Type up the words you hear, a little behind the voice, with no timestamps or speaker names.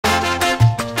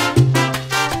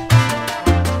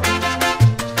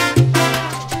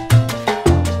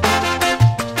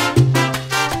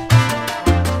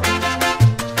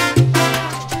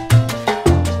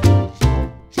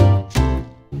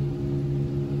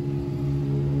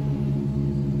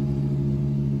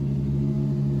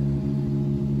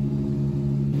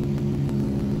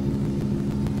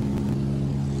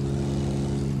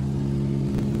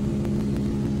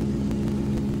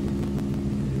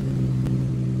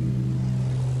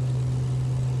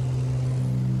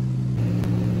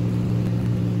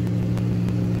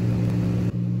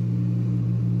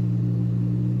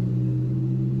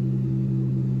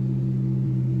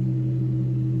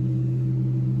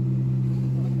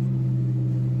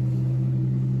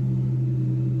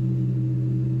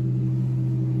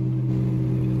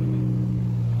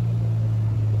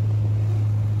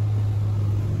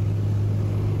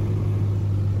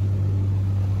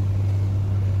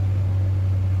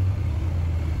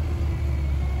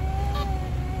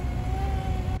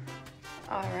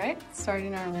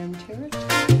starting our room tour.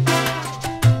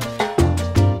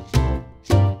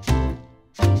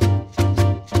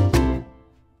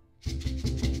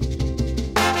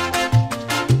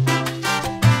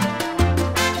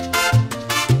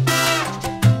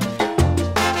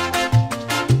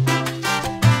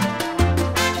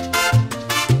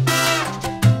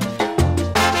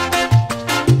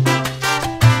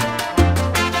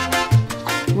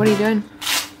 What are you doing?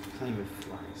 Playing with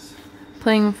flies.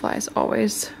 Playing with flies,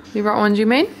 always. You brought ones you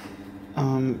made?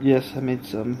 Yes, I made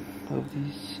some of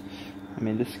these. I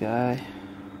made this guy.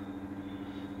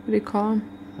 What do you call them?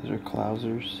 Those are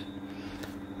clousers.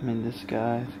 I made this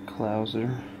guy,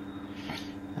 clouser.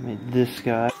 I made this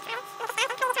guy.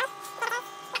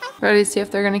 Ready to see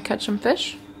if they're gonna catch some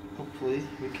fish? Hopefully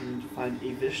we can find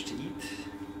a fish to eat.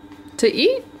 To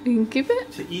eat? You can keep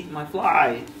it? To eat my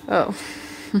fly. Oh.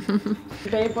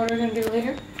 Babe, what are we gonna do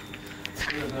later?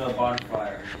 We're gonna do a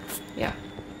bonfire. Yeah.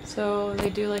 So they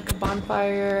do like a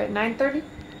bonfire at 9:30?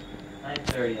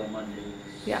 9:30 on Monday.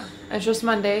 Yeah. It's just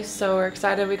Monday, so we're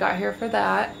excited we got here for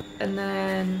that. And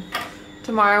then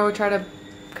tomorrow we'll try to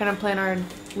kind of plan our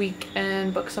week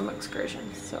and book some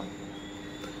excursions. So,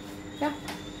 yeah.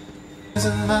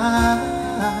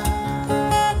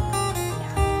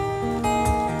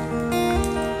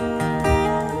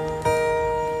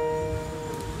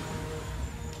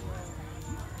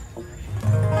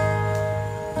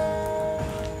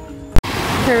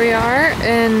 Here we are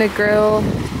in Negril,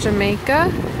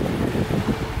 Jamaica.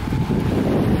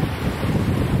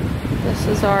 This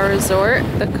is our resort,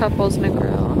 the Couples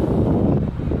Negril.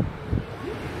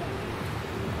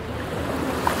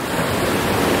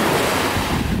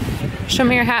 Show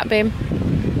me your hat, babe.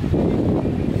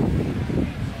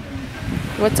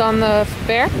 What's on the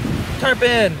bear?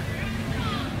 Tarpon!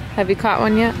 Have you caught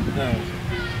one yet? No.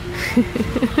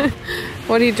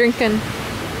 What are you drinking?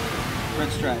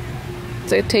 Red Stripe.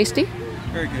 Is it tasty?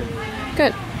 Very good.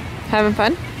 Good. Having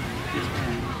fun?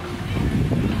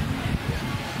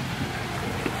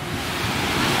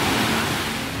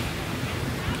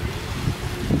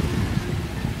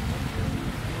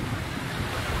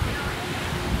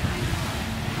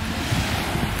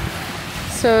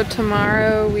 So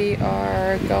tomorrow we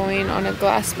are going on a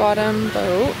glass bottom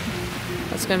boat.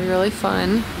 That's gonna be really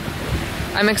fun.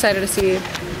 I'm excited to see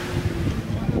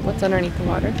what's underneath the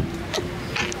water.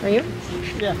 Are you?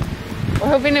 Yeah. We're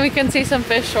hoping that we can see some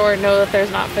fish or know that there's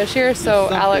not fish here, so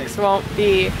Alex won't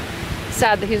be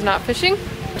sad that he's not fishing.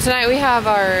 Tonight we have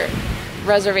our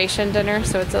reservation dinner,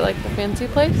 so it's at like the fancy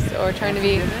place. So we're trying to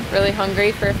be really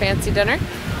hungry for a fancy dinner.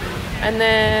 And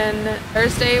then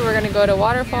Thursday we're gonna go to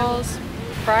waterfalls.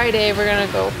 Friday we're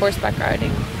gonna go horseback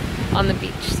riding on the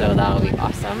beach, so that'll be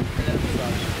awesome.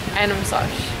 And a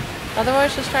massage.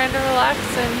 Otherwise, just trying to relax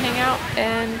and hang out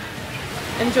and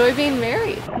enjoy being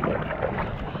married.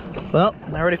 Well,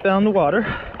 I already found the water.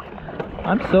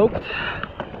 I'm soaked.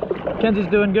 Kenzie's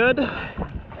doing good.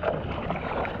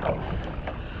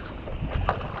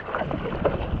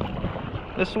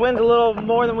 This wind's a little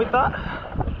more than we thought,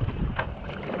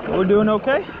 but we're doing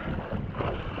okay.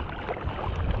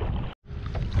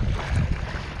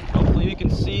 Hopefully you can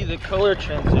see the color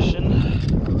transition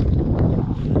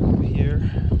over here.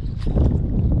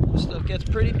 This stuff gets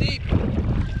pretty deep.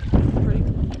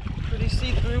 Pretty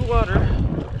see-through water.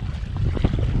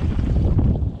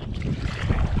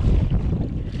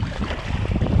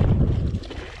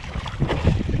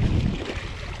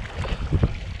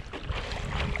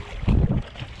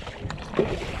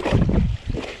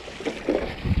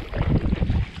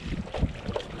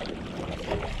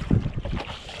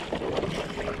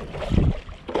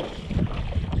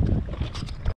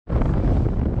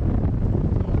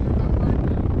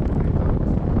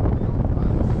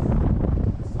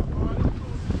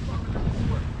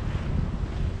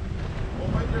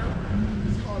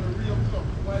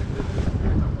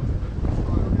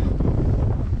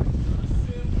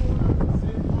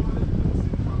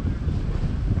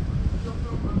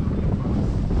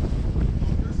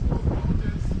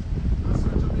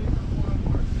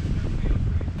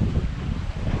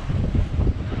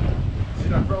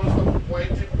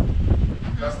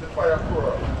 That's the fire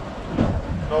coral.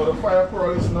 Now the fire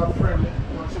coral is not friendly.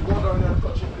 Once you go down there and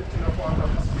touch it, it's in a part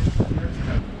of the species.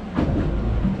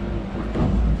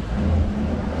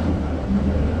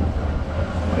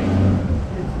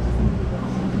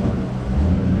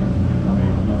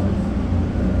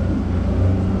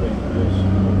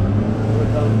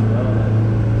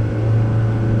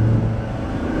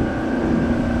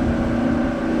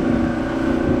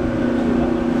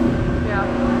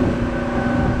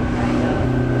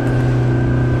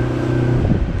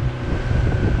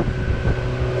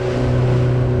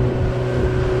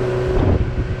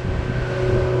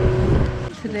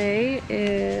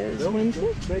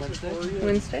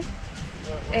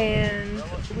 and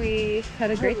we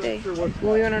had a great day. Well,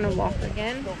 we went on a walk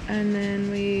again, and then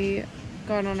we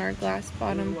got on our glass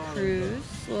bottom cruise,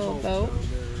 little boat.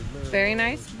 Very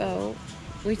nice boat.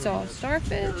 We saw a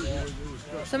starfish.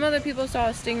 Some other people saw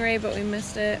a stingray, but we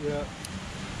missed it.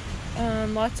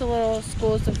 Lots of little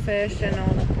schools of fish and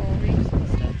all the coral reefs and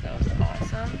stuff. That was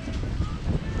awesome.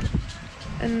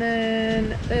 And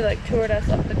then they like toured us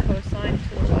up the coastline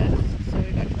to the west, so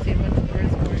we got to see a bunch of the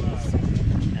resorts.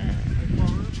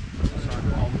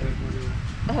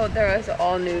 Oh, there was an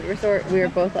all nude resort. We were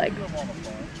both like,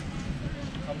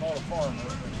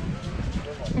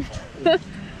 a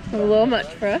little much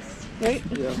for us, right?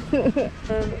 Yeah.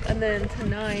 And then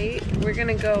tonight we're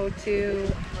gonna go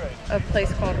to a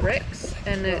place called Rick's,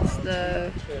 and it's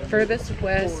the furthest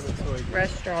west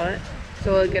restaurant,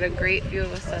 so we'll get a great view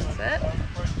of a sunset.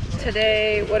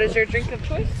 Today, what is your drink of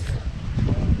choice?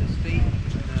 The state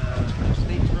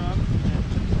rum.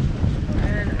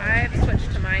 And I've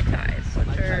switched to Mai Tais,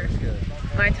 which are,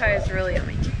 Mai Tai is really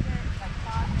yummy.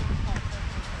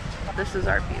 This is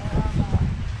our view.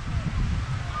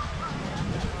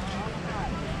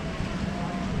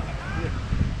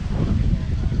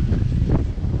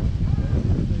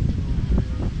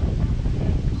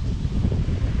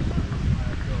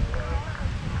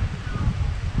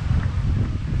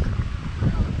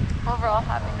 Overall,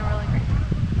 having a really great time.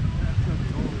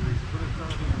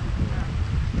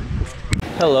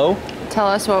 Hello. Tell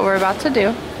us what we're about to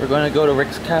do. We're going to go to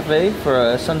Rick's Cafe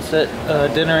for a sunset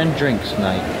dinner and drinks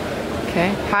night. Okay.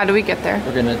 How do we get there?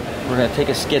 We're gonna take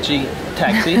a sketchy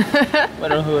taxi. I don't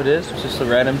know who it is. It's just a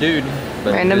random dude.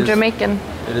 But Random Jamaican.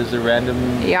 It is a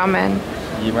random. Yaman.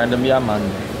 Random Yaman.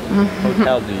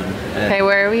 Hotel dude. And Okay,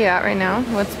 where are we at right now?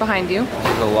 What's behind you? this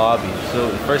is the lobby.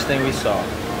 So the first thing we saw.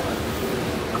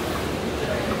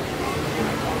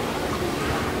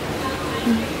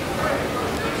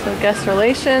 So guest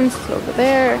relations is over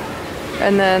there,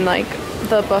 and then like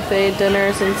the buffet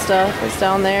dinners and stuff is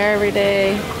down there every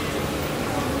day.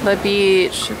 The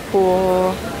beach,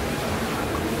 pool.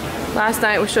 Last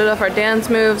night we showed off our dance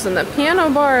moves and the piano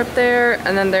bar up there,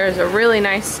 and then there's a really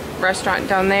nice restaurant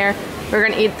down there. We're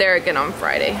gonna eat there again on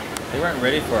Friday. They weren't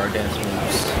ready for our dance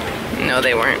moves. No,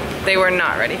 they weren't. They were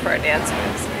not ready for our dance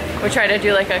moves. We tried to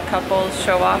do like a couples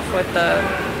show off with the,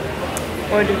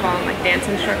 what do you call him, like dance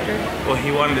instructor? Well,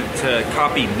 he wanted to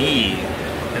copy me,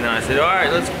 and then I said, all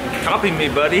right, let's copy me,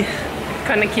 buddy.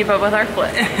 Couldn't keep up with our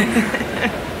foot.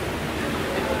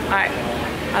 Alright,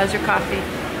 how's your coffee?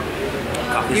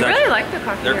 Coffee's You really actually- like the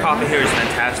coffee. Their here, coffee huh? here is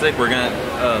fantastic. We're gonna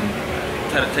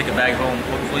try to take it back home.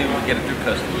 Hopefully we'll get it through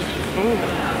customs. Ooh.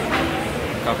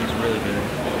 Coffee's really good.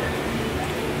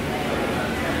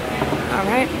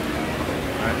 Alright.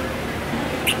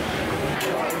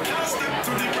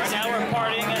 Right now we're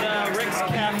partying at Rick's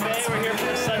Cafe. We're here for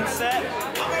the sunset,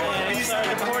 and it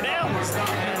started to pour down.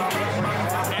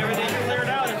 And everything cleared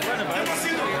out in front of us.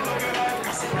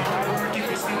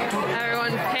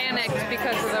 Everyone panicked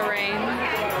because of the rain.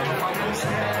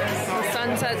 The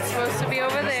sunset's supposed to be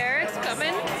over there. It's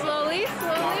coming slowly,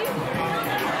 slowly.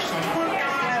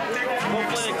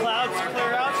 Hopefully the clouds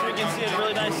clear out so we can see a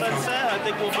really nice sunset. I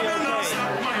think we'll be okay.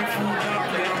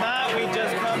 If not, we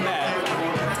just come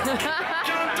back.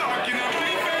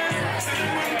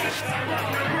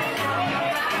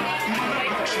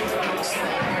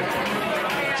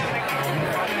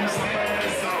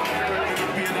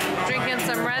 Drinking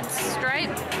some Red Stripe,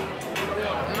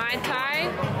 Mai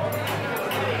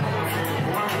Tai.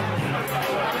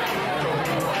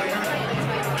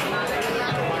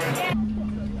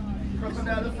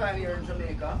 Crocodiles are found here in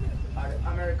Jamaica are the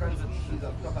American species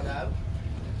of crocodile.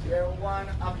 They are one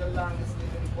of the longest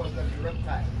living poisonous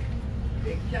reptiles.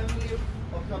 They can live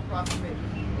up to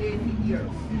approximately 80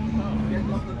 years.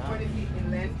 They're up to 20 feet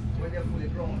in length when they're fully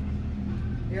grown.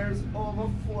 There's over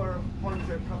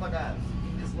 400 crocodiles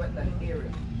in this wetland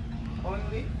area.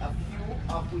 Only a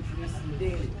few of which we see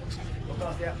daily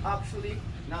because they're actually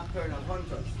nocturnal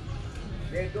hunters.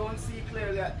 They don't see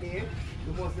clearly at day,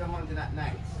 they mostly hunting at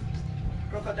night.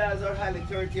 Crocodiles are highly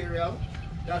territorial.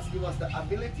 That gives us the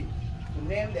ability to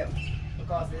name them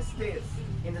because they stay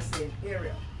in the same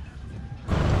area.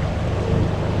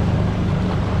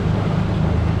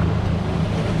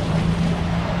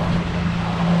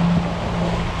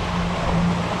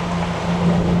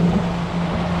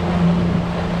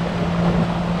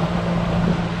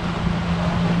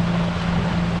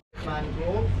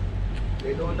 Mangrove,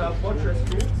 they don't have buttress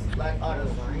roots like others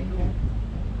do.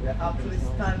 They're actually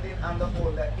standing on the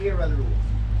older aerial roots.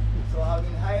 So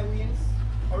having high winds,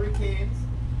 hurricanes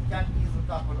can easily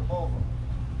topple over.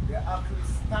 They're actually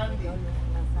standing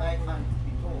like on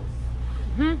the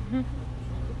toes.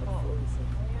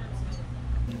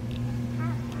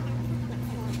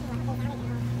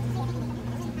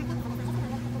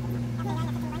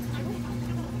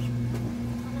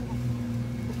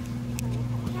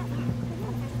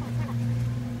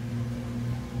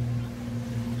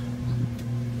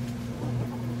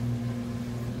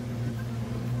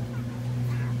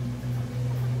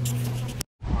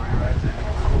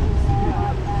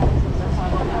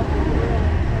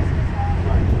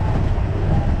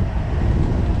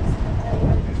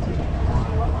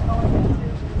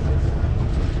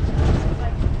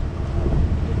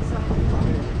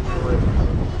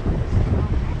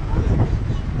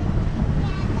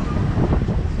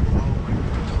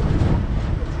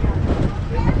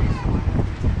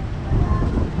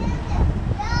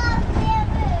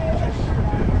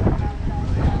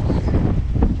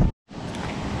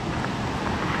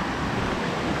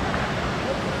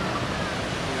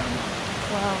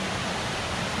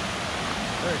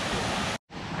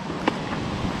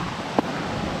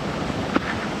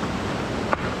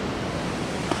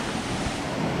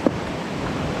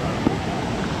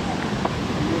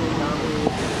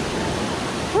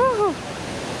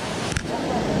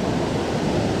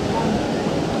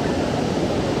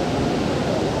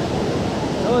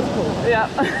 was cool. Yeah.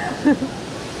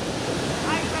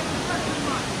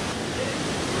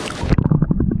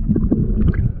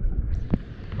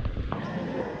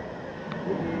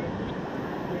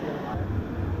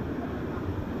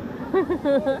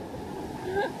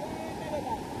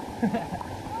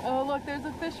 Oh, look, there's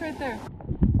a fish right there.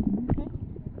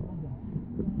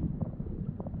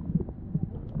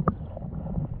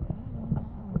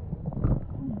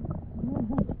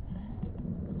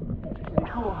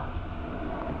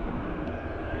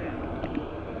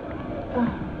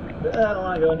 I don't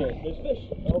want to go in here. There's fish.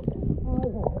 Oh.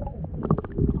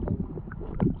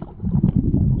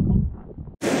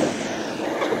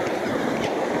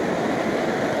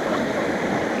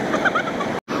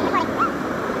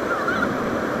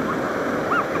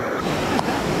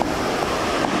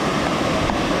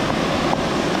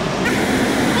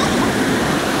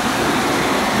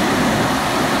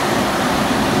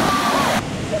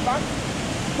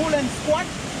 Pull and squat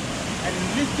and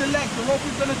lift your legs. The rope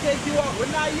is going to take you out.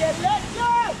 We're not yet. Let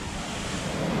go!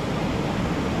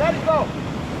 Let it go.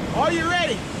 Are you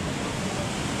ready?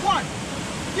 1,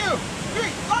 2,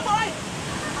 3. Come on!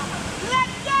 Let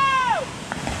go!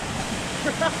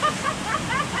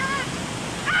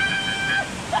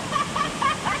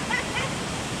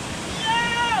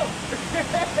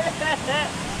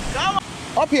 Come on!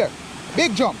 Up here.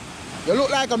 Big jump. You look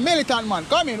like a militant man.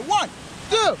 Come in. 1,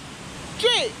 2,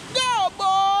 3, go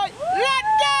boy! Let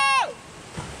go!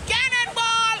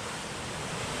 Cannonball!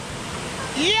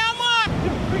 Yeah man!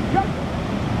 2, 3, jump!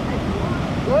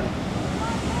 Good?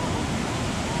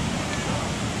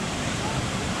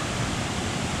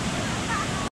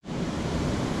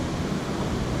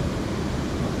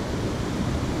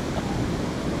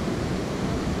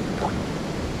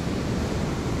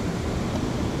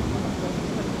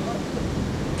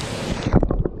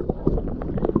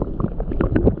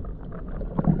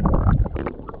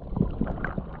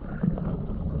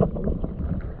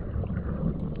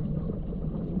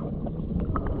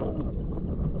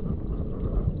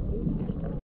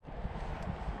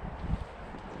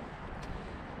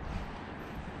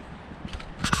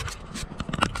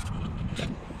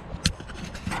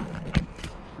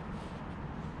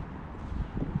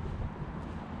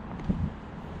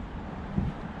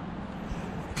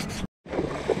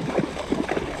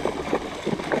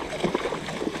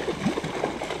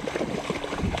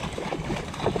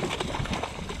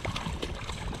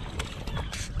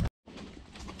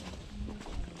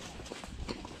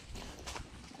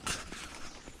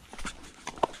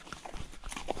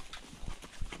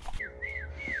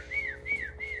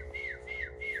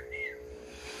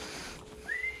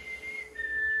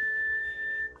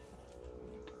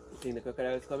 Think the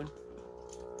crocodile is coming?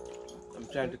 I'm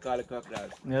trying to call the crocodile.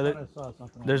 Yeah,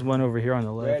 there's one over here on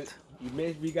the left.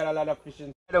 Well, we got a lot of fish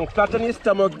in. Don't flat on your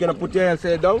stomach, you're gonna put your hands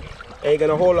down and you're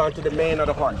gonna hold on to the mane of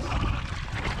the horse.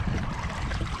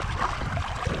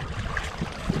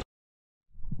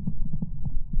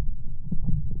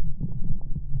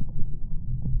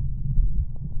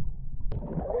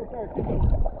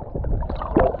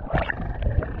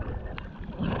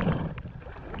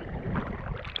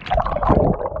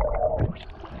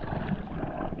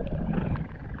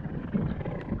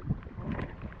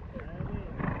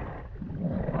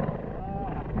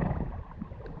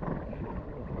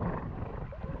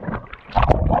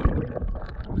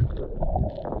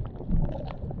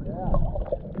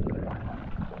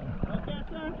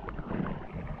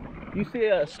 You see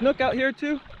a snook out here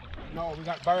too? No, we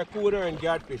got barracuda and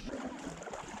gadfish.